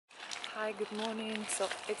Hi, good morning. So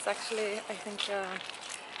it's actually, I think,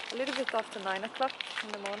 a little bit after 9 o'clock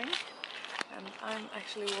in the morning, and I'm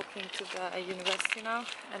actually walking to the university now,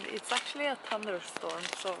 and it's actually a thunderstorm.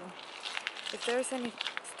 So if there's any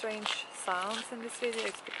strange sounds in this video,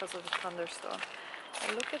 it's because of the thunderstorm.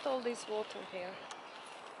 And look at all this water here.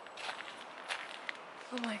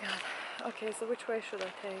 Oh my god. Okay, so which way should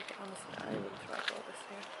I take? Honestly, I will try all this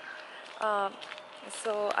here.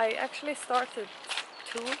 So I actually started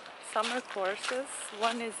two summer courses.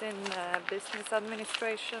 One is in business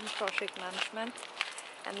administration, project management,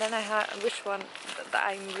 and then I have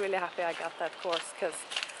I'm really happy I got that course because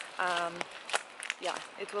yeah,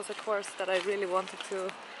 it was a course that I really wanted to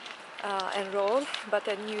enroll, but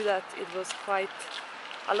I knew that it was quite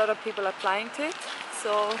a lot of people applying to it,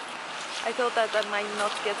 so I thought that I might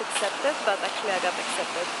not get accepted, but actually I got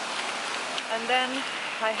accepted. And then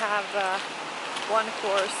I have one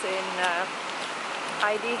course in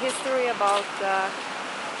ID history about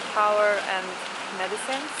power and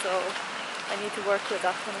medicine, so I need to work with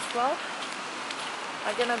that one as well.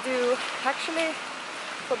 I'm gonna do, actually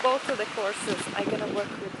for both of the courses, I'm gonna work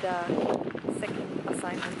with the second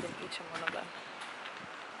assignment in each and one of them.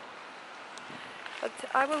 But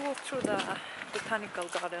I will walk through the botanical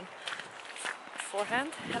garden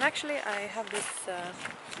beforehand, and actually I have this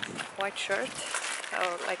white shirt,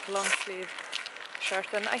 or like long sleeve shirt,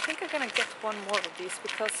 and I think I'm gonna get one more of these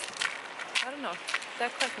because I don't know, they're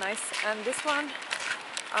quite nice. And this one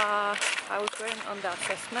I was wearing on the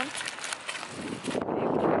assessment,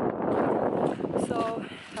 so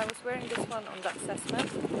I was wearing this one on the assessment,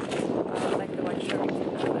 like the white shirt,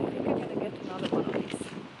 and I think I'm gonna get another one of these.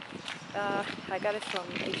 I got it from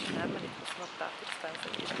H&M and it was not that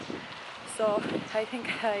expensive either. So I think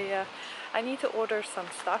I need to order some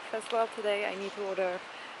stuff as well today. I need to order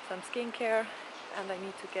some skincare, and I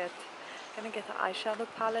need to get an eyeshadow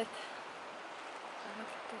palette.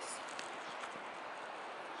 Look at this.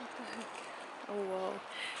 What the heck? Oh wow.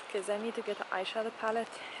 Because I need to get an eyeshadow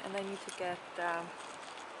palette, and I need to get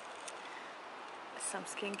some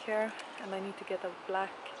skincare, and I need to get a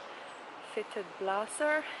black fitted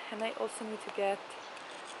blazer, and I also need to get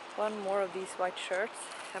one more of these white shirts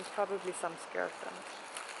and probably some skirt and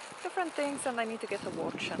different things, and I need to get a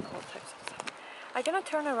watch and all types of stuff. I'm gonna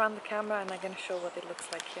turn around the camera and I'm gonna show what it looks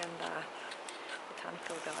like here in the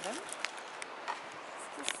botanical garden.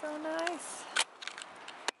 This is so nice.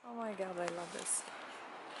 Oh my god, I love this.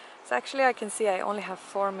 So actually I can see I only have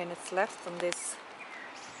 4 minutes left on this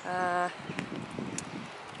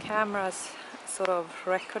camera's sort of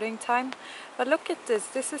recording time. But look at this,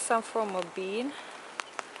 this is some form of bean.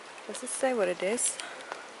 Does it say what it is?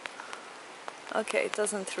 Okay, it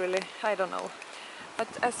doesn't really, I don't know. But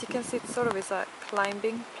as you can see, it sort of is a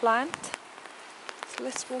climbing plant. So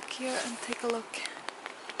let's walk here and take a look.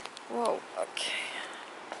 Whoa, okay.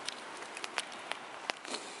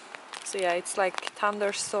 So yeah, it's like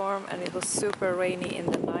thunderstorm, and it was super rainy in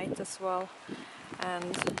the night as well.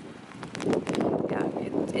 And yeah,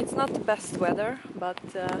 it's not the best weather, but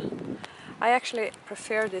I actually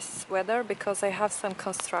prefer this weather because I have some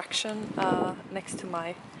construction next to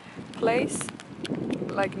my place,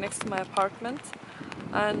 like next to my apartment,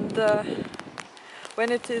 and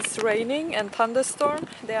when it is raining and thunderstorm,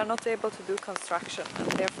 they are not able to do construction,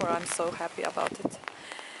 and therefore I'm so happy about it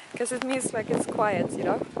because it means like it's quiet, you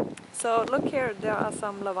know. So look here, there are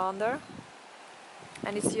some lavender,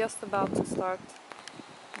 and it's just about to start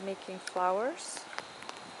making flowers.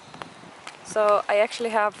 So I actually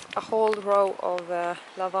have a whole row of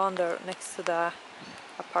lavender next to the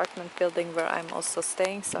apartment building where I'm also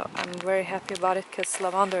staying, so I'm very happy about it because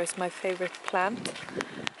lavender is my favorite plant,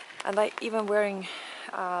 and I even wearing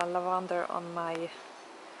lavender on my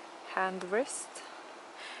hand wrist.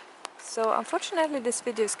 So unfortunately this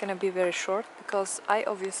video is gonna be very short because I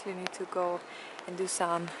obviously need to go and do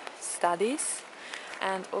some studies,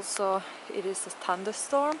 and also it is a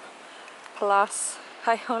thunderstorm, plus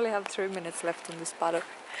I only have 3 minutes left on this bottle.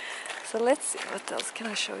 So let's see, what else can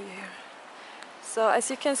I show you here? So as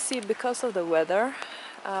you can see, because of the weather,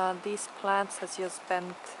 these plants has just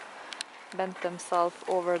bent themselves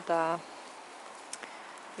over the,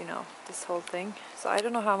 you know, this whole thing. So I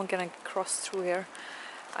don't know how I'm gonna cross through here.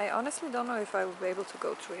 I honestly don't know if I will be able to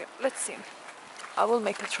go through here. Let's see. I will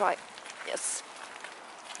make a try. Yes.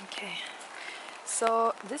 Okay.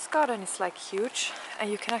 So this garden is like huge, and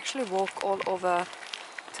you can actually walk all over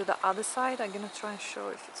to the other side. I'm gonna try and show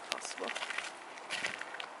if it's possible.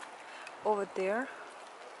 Over there.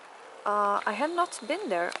 I have not been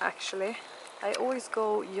there actually. I always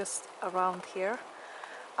go just around here.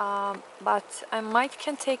 But I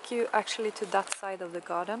can take you actually to that side of the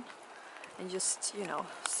garden, and just, you know,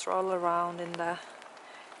 stroll around in the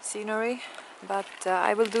scenery. But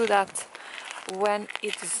I will do that when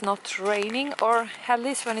it is not raining, or at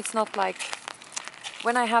least when it's not like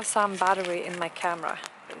when I have some battery in my camera,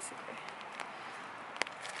 basically.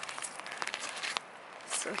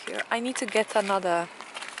 So here I need to get another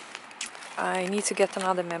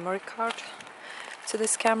memory card to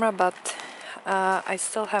this camera, but I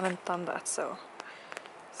still haven't done that, so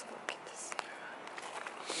let's look at this here.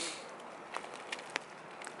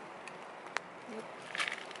 Yep.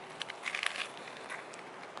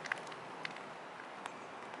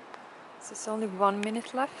 So there's only 1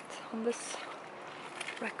 minute left on this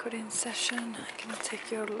recording session. I'm gonna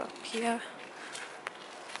take your look here.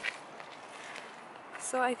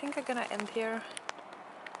 So I think I'm gonna end here,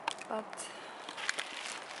 but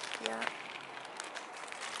yeah.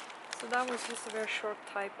 So that was just a very short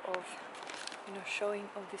type of, you know, showing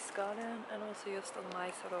of this garden, and also just on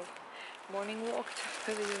my sort of morning walk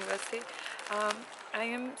to the university. I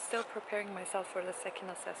am still preparing myself for the second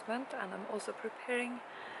assessment, and I'm also preparing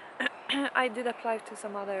I did apply to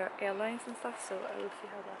some other airlines and stuff, so I will see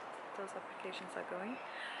how those applications are going.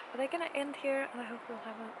 But I'm gonna end here, and I hope you'll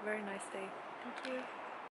have a very nice day. Thank you.